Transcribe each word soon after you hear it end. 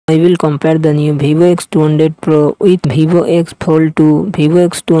I will compare the new Vivo X200 Pro with Vivo X Fold 2. Vivo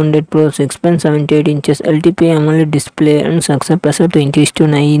X200 Pro 6.78 inches LTP AMOLED display and success ratio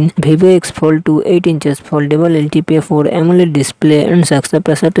 20:9. Vivo X Fold 2 8 inches foldable LTP 4 AMOLED display and success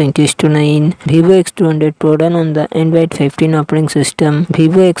ratio 20:9. Vivo X200 Pro run on the Android 15 operating system.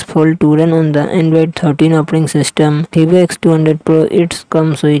 Vivo X Fold 2 run on the Android 13 operating system. Vivo X200 Pro it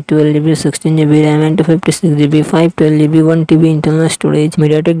comes with 12GB 16GB RAM and 256GB 512GB 1TB internal storage.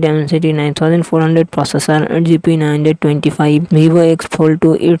 MediaTek Dimensity 9400 processor, 8GB 925. Vivo X Fold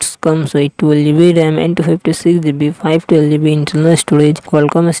 2 it comes with 12GB RAM and 256GB 512GB internal storage.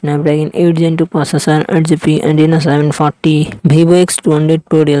 Qualcomm Snapdragon 8 Gen 2 processor, 8GB Adreno 740. Vivo X200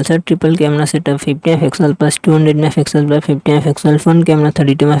 Pro real set triple camera setup 50MP plus 200MP plus 50MP front camera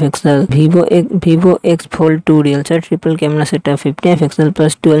 32MP. Vivo X Fold 2 real set triple camera setup 50MP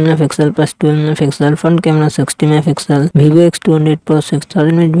plus 12MP plus 12MP front camera 60MP. Vivo X200 Pro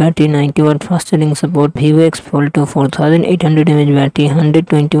 6000 mAh battery 90W fast charging support. Vivo X Fold 2 4800 mAh battery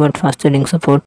 120W fast charging support.